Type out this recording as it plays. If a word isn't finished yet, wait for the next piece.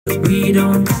We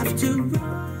don't have to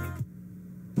run.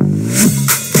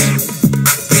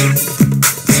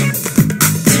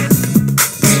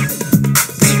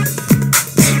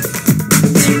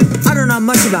 I don't know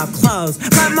much about clothes,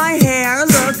 but my hair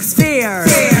looks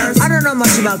fierce. I don't know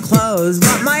much about clothes,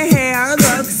 but my hair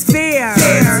looks fierce.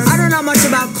 I don't know much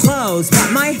about clothes,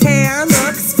 but my hair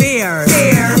looks fierce.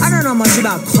 I don't know much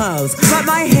about clothes, but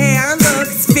my hair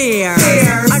looks fierce.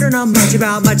 I don't know much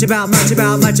about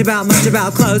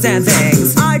clothes and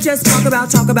things. I just talk about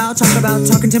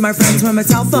talking to my friends when my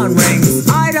cell phone rings.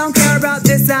 I don't care about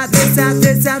this, that,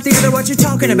 the other, what you're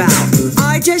talking about.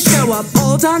 I just show up,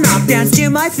 all done up, dance, do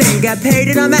my thing, get paid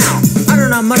and I'm out. I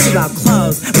don't know much about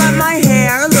clothes, but my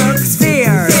hair looks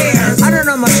fierce. I don't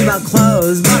know much about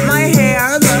clothes, but my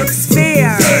hair looks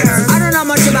fierce. I don't know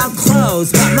much about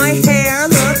clothes, but my hair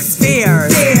looks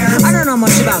fierce. I don't know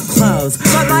much about clothes,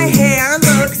 but my hair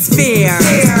looks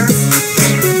fierce.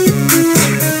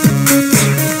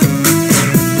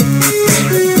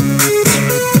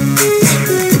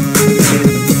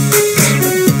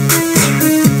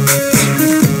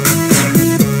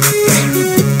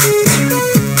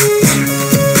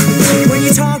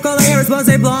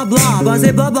 Buzzy blah blah,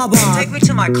 buzzy blah blah blah. Take me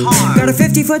to my car. Got a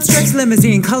 50-foot stretch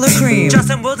limousine, color cream.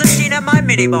 Justin Wildenstein at my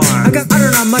minibar. I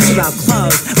don't know much about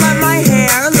clothes, but my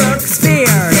hair looks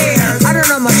fierce. I don't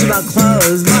know much about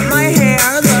clothes, but